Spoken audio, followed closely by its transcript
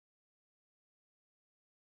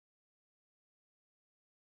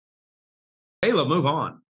Shayla, move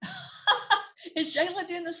on. Is Shayla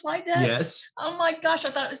doing the slide deck? Yes. Oh my gosh, I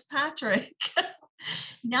thought it was Patrick.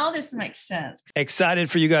 Now this makes sense. Excited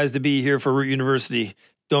for you guys to be here for Root University.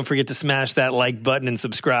 Don't forget to smash that like button and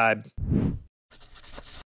subscribe.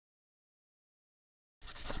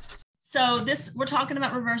 So we're talking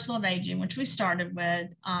about reversal of aging, which we started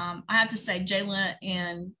with. I have to say, Jayla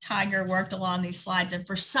and Tiger worked a lot on these slides. And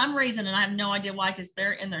for some reason, and I have no idea why, because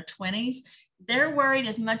they're in their 20s, they're worried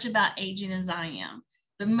as much about aging as I am.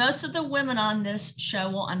 But most of the women on this show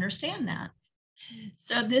will understand that.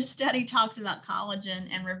 So this study talks about collagen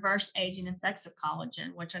and reverse aging effects of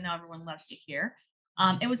collagen, which I know everyone loves to hear.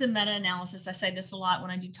 It was a meta-analysis. I say this a lot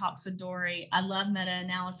when I do talks with Dory. I love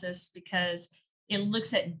meta-analysis because it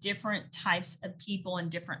looks at different types of people in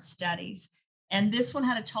different studies. And this one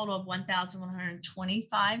had a total of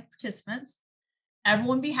 1,125 participants.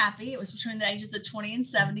 Everyone be happy. It was between the ages of 20 and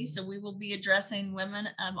 70. So we will be addressing women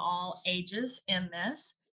of all ages in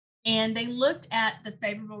this. And they looked at the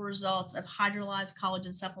favorable results of hydrolyzed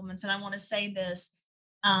collagen supplements. And I want to say this,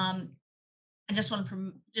 I just want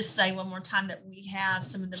to just say one more time that we have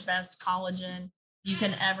some of the best collagen you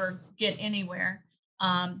can ever get anywhere.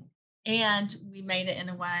 And we made it in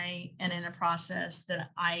a way and in a process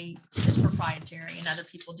that is proprietary and other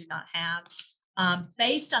people do not have.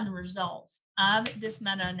 Based on the results of this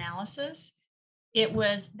meta-analysis,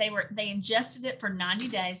 they ingested it for 90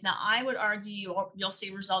 days. Now, I would argue you'll see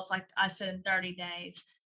results like I said in 30 days,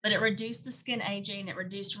 but it reduced the skin aging, it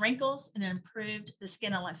reduced wrinkles, and it improved the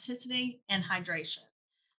skin elasticity and hydration.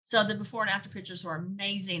 So the before and after pictures were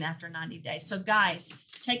amazing after 90 days. So guys,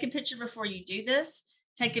 take a picture before you do this.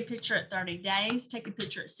 Take a picture at 30 days, take a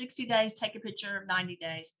picture at 60 days, take a picture of 90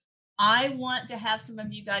 days. I want to have some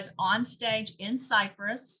of you guys on stage in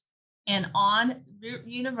Cyprus and on Root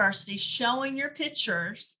University showing your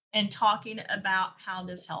pictures and talking about how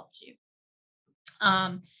this helped you.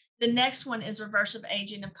 The next one is reversive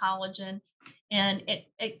aging of collagen. And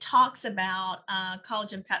it talks about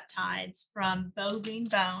collagen peptides from bovine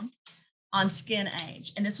bone on skin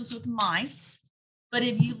age. And this was with mice. But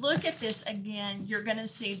if you look at this again, you're going to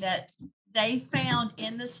see that they found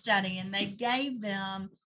in the study, and they gave them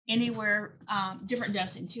anywhere, different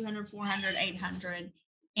dosing, 200, 400, 800.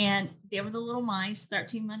 And they were the little mice,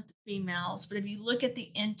 13-month females. But if you look at the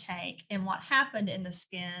intake and what happened in the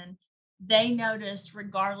skin, they noticed,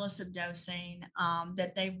 regardless of dosing,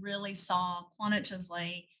 that they really saw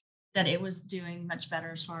quantitatively that it was doing much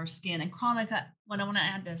better as far as skin. And when I want to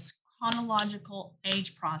add this, chronological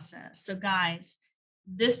age process. So guys,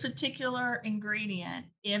 this particular ingredient,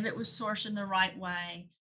 if it was sourced in the right way,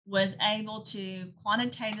 was able to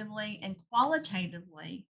quantitatively and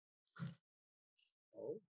qualitatively,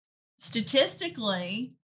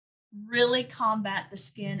 statistically, really combat the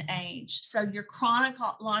skin age. So your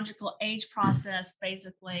chronological age process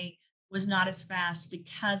basically was not as fast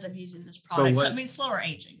because of using this product. So it means slower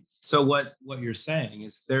aging. So what you're saying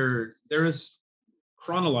is there is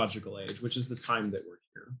chronological age, which is the time that we're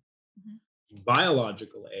here. Mm-hmm.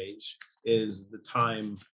 Biological age is the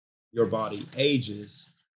time your body ages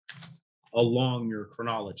along your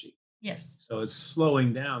chronology. Yes. So it's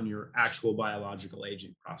slowing down your actual biological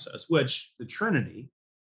aging process, which the Trinity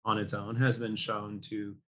on its own has been shown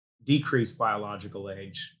to decrease biological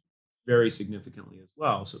age very significantly as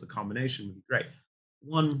well. So the combination would be great.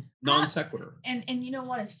 One non sequitur. And you know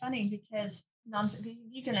what? It's funny because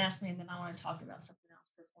you can ask me and then I want to talk about something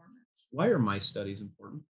else, performance. Why are my studies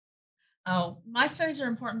important? Oh, my studies are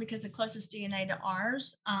important because the closest DNA to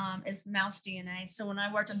ours is mouse DNA. So when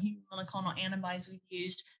I worked on human monoclonal antibodies, we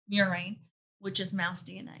used murine, which is mouse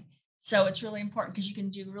DNA. So it's really important because you can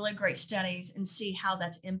do really great studies and see how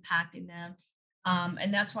that's impacting them.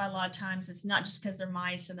 And that's why a lot of times it's not just because they're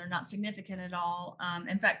mice and they're not significant at all.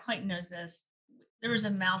 In fact, Clayton knows this. There was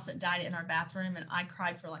a mouse that died in our bathroom and I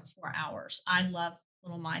cried for like 4 hours. I love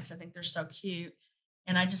little mice. I think they're so cute.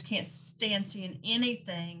 And I just can't stand seeing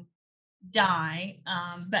anything die.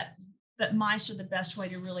 But mice are the best way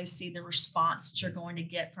to really see the response that you're going to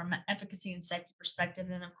get from an efficacy and safety perspective.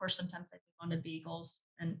 And of course, sometimes they go on to beagles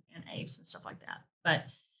and apes and stuff like that. But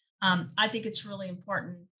I think it's really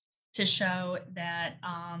important to show that,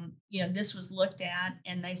 this was looked at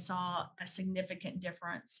and they saw a significant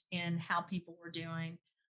difference in how people were doing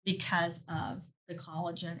because of the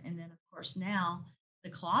collagen. And then, of course, now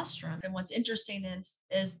the colostrum. And what's interesting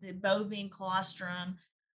is the bovine colostrum.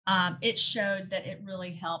 It showed that it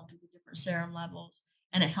really helped with the different serum levels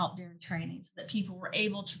and it helped during training so that people were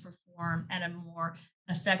able to perform at a more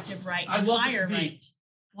effective rate and higher rate.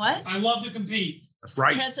 What? I love to compete. That's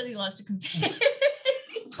right. Ted said he loves to compete.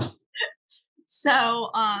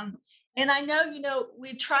 So And I know,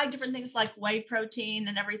 we've tried different things like whey protein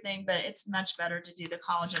and everything, but it's much better to do the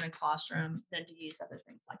collagen and colostrum than to use other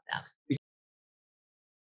things like that.